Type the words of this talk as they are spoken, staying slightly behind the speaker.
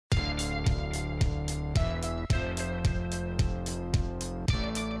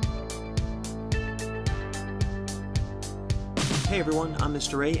Hey everyone, I'm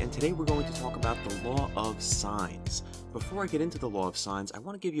Mr. A, and today we're going to talk about the law of sines. Before I get into the law of sines, I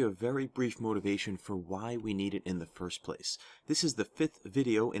want to give you a very brief motivation for why we need it in the first place. This is the 5th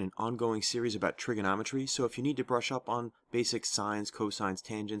video in an ongoing series about trigonometry, so if you need to brush up on basic sines, cosines,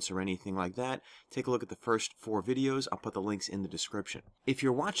 tangents, or anything like that, take a look at the first 4 videos. I'll put the links in the description. If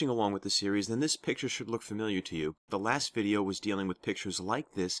you're watching along with the series, then this picture should look familiar to you. The last video was dealing with pictures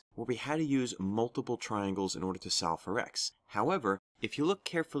like this, where we had to use multiple triangles in order to solve for x. However, if you look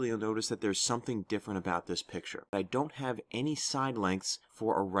carefully, you'll notice that there's something different about this picture. I don't have any side lengths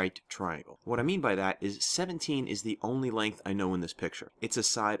for a right triangle. What I mean by that is 17 is the only length I know in this picture. It's a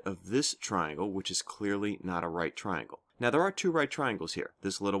side of this triangle, which is clearly not a right triangle. Now there are 2 right triangles here,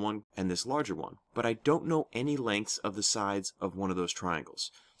 this little one and this larger one, but I don't know any lengths of the sides of one of those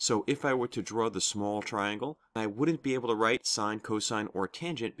triangles. So if I were to draw the small triangle, I wouldn't be able to write sine, cosine, or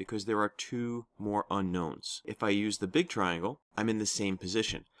tangent because there are 2 more unknowns. If I use the big triangle, I'm in the same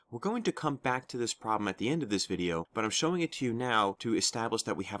position. We're going to come back to this problem at the end of this video, but I'm showing it to you now to establish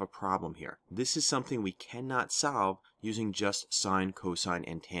that we have a problem here. This is something we cannot solve using just sine, cosine,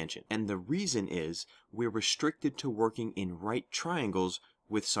 and tangent. And the reason is we're restricted to working in right triangles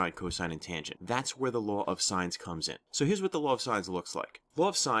with sine, cosine, and tangent. That's where the law of sines comes in. So here's what the law of sines looks like. Law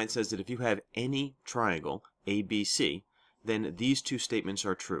of sines says that if you have any triangle, ABC, then these 2 statements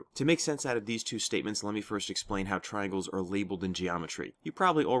are true. To make sense out of these 2 statements, let me first explain how triangles are labeled in geometry. You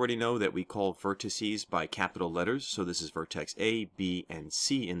probably already know that we call vertices by capital letters, so this is vertex A, B, and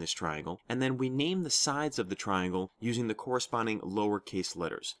C in this triangle, and then we name the sides of the triangle using the corresponding lowercase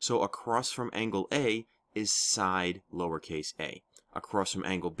letters. So across from angle A is side lowercase a. Across from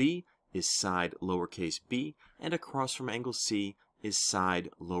angle B is side lowercase b, and across from angle C is side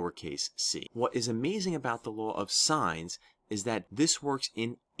lowercase c. What is amazing about the law of sines is that this works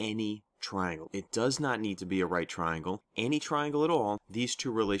in any triangle. It does not need to be a right triangle. Any triangle at all, these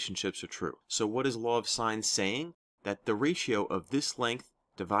 2 relationships are true. So what is law of sines saying? That the ratio of this length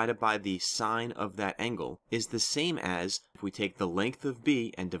divided by the sine of that angle is the same as if we take the length of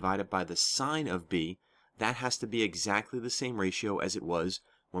b and divide it by the sine of b. That has to be exactly the same ratio as it was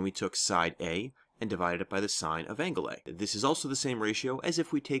when we took side A and divided it by the sine of angle A. This is also the same ratio as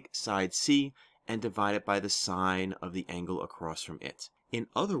if we take side C and divide it by the sine of the angle across from it. In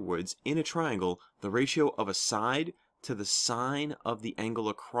other words, in a triangle, the ratio of a side to the sine of the angle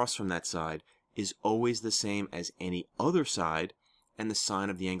across from that side is always the same as any other side and the sine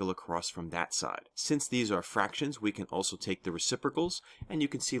of the angle across from that side. Since these are fractions, we can also take the reciprocals, and you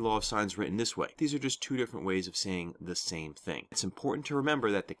can see law of sines written this way. These are just 2 different ways of saying the same thing. It's important to remember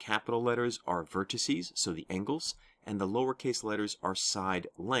that the capital letters are vertices, so the angles, and the lowercase letters are side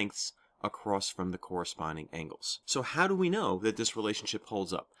lengths across from the corresponding angles. So how do we know that this relationship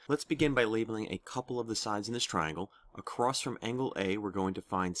holds up? Let's begin by labeling a couple of the sides in this triangle. Across from angle A, we're going to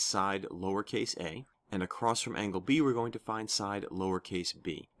find side lowercase a. And across from angle B, we're going to find side lowercase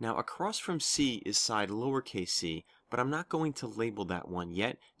b. Now, across from C is side lowercase c, but I'm not going to label that one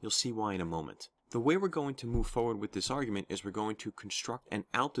yet. You'll see why in a moment. The way we're going to move forward with this argument is we're going to construct an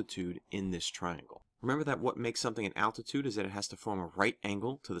altitude in this triangle. Remember that what makes something an altitude is that it has to form a right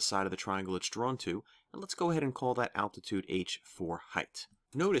angle to the side of the triangle it's drawn to, and let's go ahead and call that altitude h for height.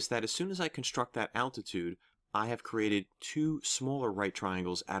 Notice that as soon as I construct that altitude, I have created 2 smaller right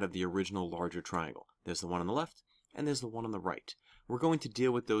triangles out of the original larger triangle. There's the one on the left, and there's the one on the right. We're going to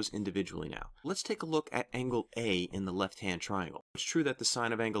deal with those individually now. Let's take a look at angle A in the left-hand triangle. It's true that the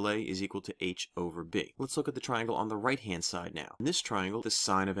sine of angle A is equal to h over b. Let's look at the triangle on the right-hand side now. In this triangle, the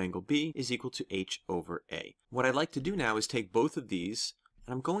sine of angle B is equal to h over a. What I'd like to do now is take both of these,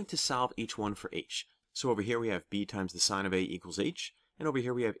 and I'm going to solve each one for h. So over here we have b times the sine of a equals h, and over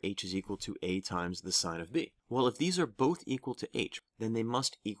here we have h is equal to a times the sine of b. Well, if these are both equal to h, then they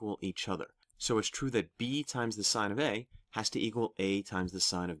must equal each other. So it's true that b times the sine of a has to equal a times the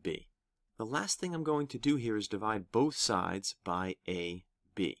sine of b. The last thing I'm going to do here is divide both sides by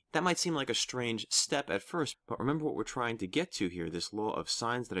ab. That might seem like a strange step at first, but remember what we're trying to get to here, this law of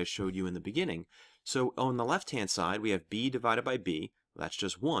sines that I showed you in the beginning. So on the left-hand side, we have b divided by b. That's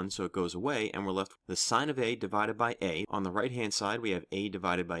just 1, so it goes away, and we're left with the sine of a divided by a. On the right-hand side, we have a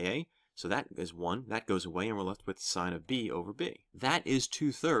divided by a. So that is 1, that goes away, and we're left with sine of b over b. That is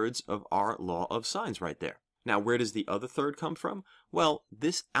 2/3 of our law of sines right there. Now, where does the other third come from? Well,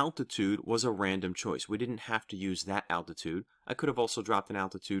 this altitude was a random choice. We didn't have to use that altitude. I could have also dropped an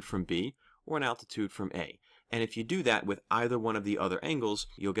altitude from b or an altitude from a. And if you do that with either one of the other angles,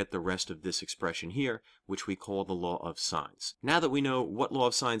 you'll get the rest of this expression here, which we call the law of sines. Now that we know what law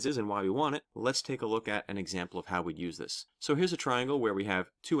of sines is and why we want it, let's take a look at an example of how we'd use this. So here's a triangle where we have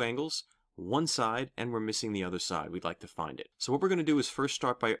 2 angles, one side and we're missing the other side. We'd like to find it. So what we're going to do is first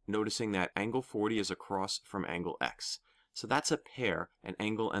start by noticing that angle 40 is across from angle x. So that's a pair, an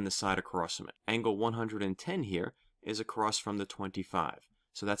angle and the side across from it. Angle 110 here is across from the 25.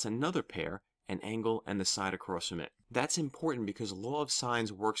 So that's another pair, an angle and the side across from it. That's important because law of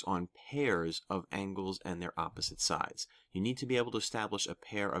sines works on pairs of angles and their opposite sides. You need to be able to establish a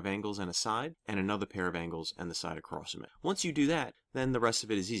pair of angles and a side, and another pair of angles and the side across from it. Once you do that, then the rest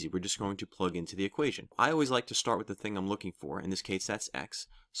of it is easy. We're just going to plug into the equation. I always like to start with the thing I'm looking for. In this case, that's x.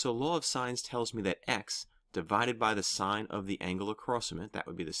 So law of sines tells me that x divided by the sine of the angle across from it, that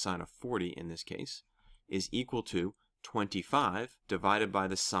would be the sine of 40 in this case, is equal to 25 divided by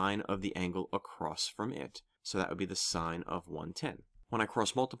the sine of the angle across from it. So that would be the sine of 110. When I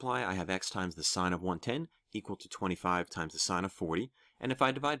cross multiply, I have x times the sine of 110 equal to 25 times the sine of 40. And if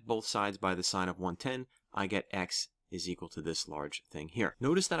I divide both sides by the sine of 110, I get x is equal to this large thing here.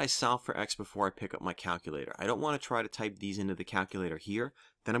 Notice that I solve for x before I pick up my calculator. I don't want to try to type these into the calculator here.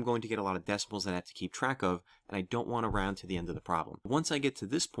 Then I'm going to get a lot of decimals that I have to keep track of, and I don't want to round to the end of the problem. Once I get to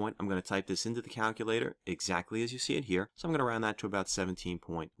this point, I'm going to type this into the calculator exactly as you see it here. So I'm going to round that to about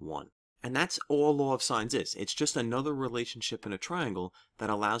 17.1. And that's all law of sines is. It's just another relationship in a triangle that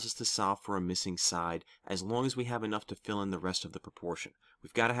allows us to solve for a missing side as long as we have enough to fill in the rest of the proportion.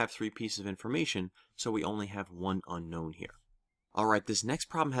 We've got to have 3 pieces of information, so we only have 1 unknown here. Alright, this next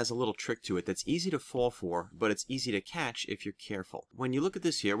problem has a little trick to it that's easy to fall for, but it's easy to catch if you're careful. When you look at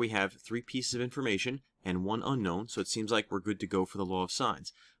this here, we have 3 pieces of information and 1 unknown, so it seems like we're good to go for the law of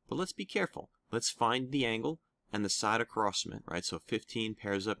sines. But let's be careful. Let's find the angle and the side across from it, right? So 15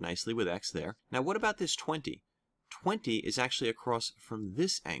 pairs up nicely with x there. Now what about this 20? 20 is actually across from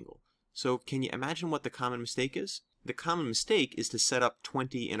this angle. So can you imagine what the common mistake is? The common mistake is to set up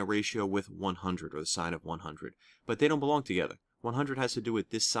 20 in a ratio with 100, or the sine of 100. But they don't belong together. 100 has to do with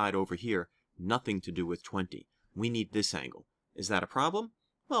this side over here, nothing to do with 20. We need this angle. Is that a problem?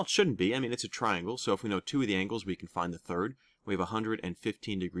 Well, it shouldn't be. I mean, it's a triangle, so if we know 2 of the angles, we can find the third. We have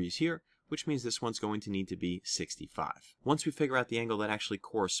 115 degrees here, which means this one's going to need to be 65. Once we figure out the angle that actually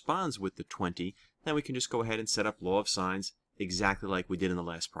corresponds with the 20, then we can just go ahead and set up law of sines exactly like we did in the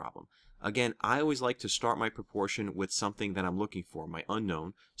last problem. Again, I always like to start my proportion with something that I'm looking for, my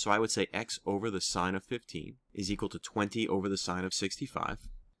unknown. So I would say x over the sine of 15 is equal to 20 over the sine of 65.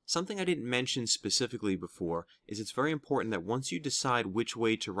 Something I didn't mention specifically before is it's very important that once you decide which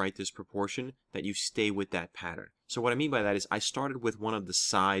way to write this proportion, that you stay with that pattern. So what I mean by that is I started with one of the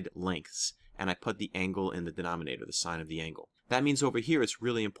side lengths, and I put the angle in the denominator, the sine of the angle. That means over here it's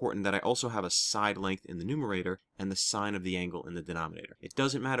really important that I also have a side length in the numerator and the sine of the angle in the denominator. It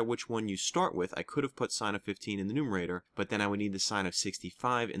doesn't matter which one you start with. I could have put sine of 15 in the numerator, but then I would need the sine of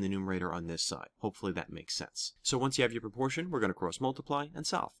 65 in the numerator on this side. Hopefully that makes sense. So once you have your proportion, we're going to cross multiply and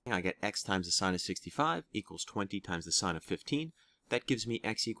solve. I get x times the sine of 65 equals 20 times the sine of 15. That gives me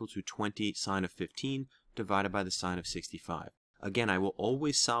x equal to 20 sine of 15 divided by the sine of 65. Again, I will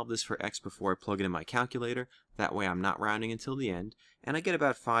always solve this for x before I plug it in my calculator. That way I'm not rounding until the end. And I get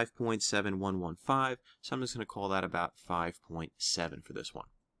about 5.7115, so I'm just going to call that about 5.7 for this one.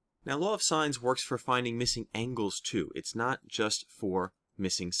 Now, law of sines works for finding missing angles too. It's not just for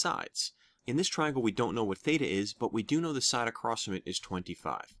missing sides. In this triangle, we don't know what theta is, but we do know the side across from it is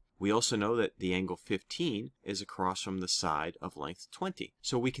 25. We also know that the angle 15 is across from the side of length 20.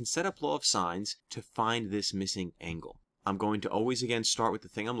 So we can set up law of sines to find this missing angle. I'm going to always again start with the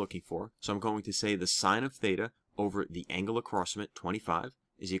thing I'm looking for. So I'm going to say the sine of theta over the angle across from it, 25,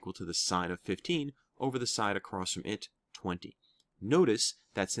 is equal to the sine of 15 over the side across from it, 20. Notice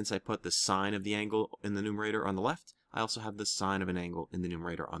that since I put the sine of the angle in the numerator on the left, I also have the sine of an angle in the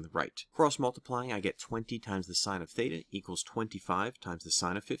numerator on the right. Cross multiplying, I get 20 times the sine of theta equals 25 times the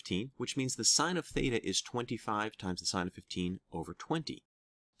sine of 15, which means the sine of theta is 25 times the sine of 15 over 20.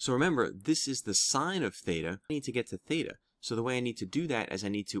 So remember, this is the sine of theta. I need to get to theta. So the way I need to do that is I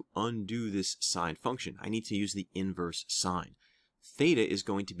need to undo this sine function. I need to use the inverse sine. Theta is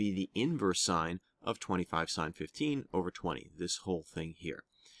going to be the inverse sine of 25 sine 15 over 20, this whole thing here.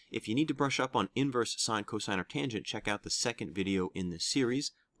 If you need to brush up on inverse sine, cosine, or tangent, check out the second video in this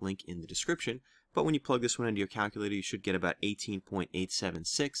series, link in the description. But when you plug this one into your calculator, you should get about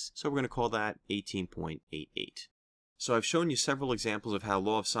 18.876. So we're going to call that 18.88. So I've shown you several examples of how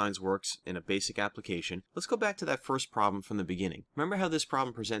law of sines works in a basic application. Let's go back to that first problem from the beginning. Remember how this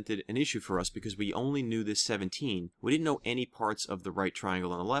problem presented an issue for us because we only knew this 17. We didn't know any parts of the right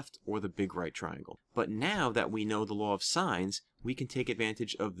triangle on the left or the big right triangle. But now that we know the law of sines, we can take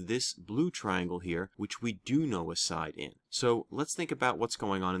advantage of this blue triangle here, which we do know a side in. So let's think about what's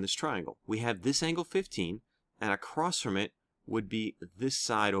going on in this triangle. We have this angle 15, and across from it would be this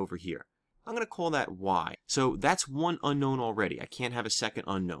side over here. I'm going to call that y. So that's one unknown already. I can't have a second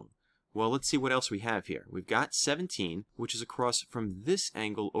unknown. Well, let's see what else we have here. We've got 17, which is across from this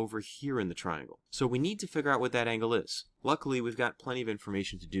angle over here in the triangle. So we need to figure out what that angle is. Luckily, we've got plenty of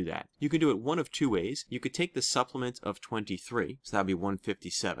information to do that. You can do it one of two ways. You could take the supplement of 23, so that would be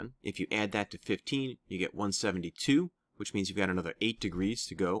 157. If you add that to 15, you get 172, which means you've got another 8 degrees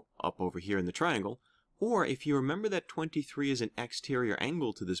to go up over here in the triangle. Or if you remember that 23 is an exterior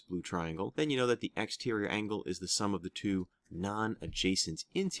angle to this blue triangle, then you know that the exterior angle is the sum of the two non-adjacent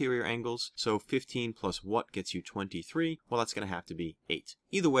interior angles. So 15 plus what gets you 23? Well, that's going to have to be 8.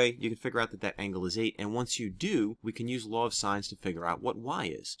 Either way, you can figure out that that angle is 8, and once you do, we can use law of sines to figure out what y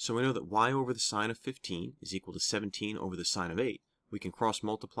is. So we know that y over the sine of 15 is equal to 17 over the sine of 8. We can cross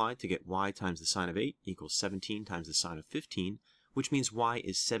multiply to get y times the sine of 8 equals 17 times the sine of 15, which means y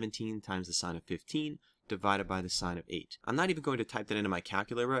is 17 times the sine of 15 divided by the sine of 8. I'm not even going to type that into my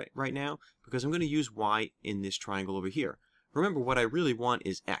calculator right now because I'm going to use y in this triangle over here. Remember, what I really want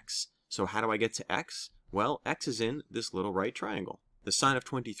is x. So how do I get to x? Well, x is in this little right triangle. The sine of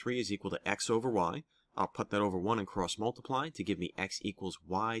 23 is equal to x over y. I'll put that over 1 and cross multiply to give me x equals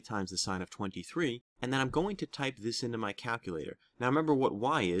y times the sine of 23. And then I'm going to type this into my calculator. Now remember what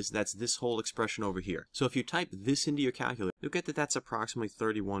y is, that's this whole expression over here. So if you type this into your calculator, you'll get that that's approximately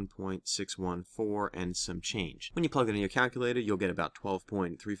 31.614 and some change. When you plug it in your calculator, you'll get about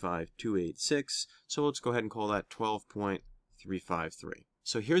 12.35286. So let's go ahead and call that 12.353.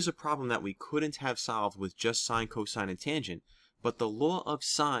 So here's a problem that we couldn't have solved with just sine, cosine, and tangent. But the law of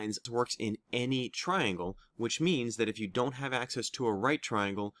sines works in any triangle, which means that if you don't have access to a right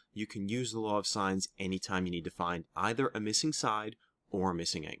triangle, you can use the law of sines anytime you need to find either a missing side or a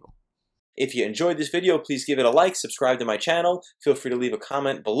missing angle. If you enjoyed this video, please give it a like, subscribe to my channel, feel free to leave a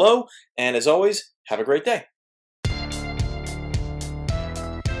comment below, and as always, have a great day.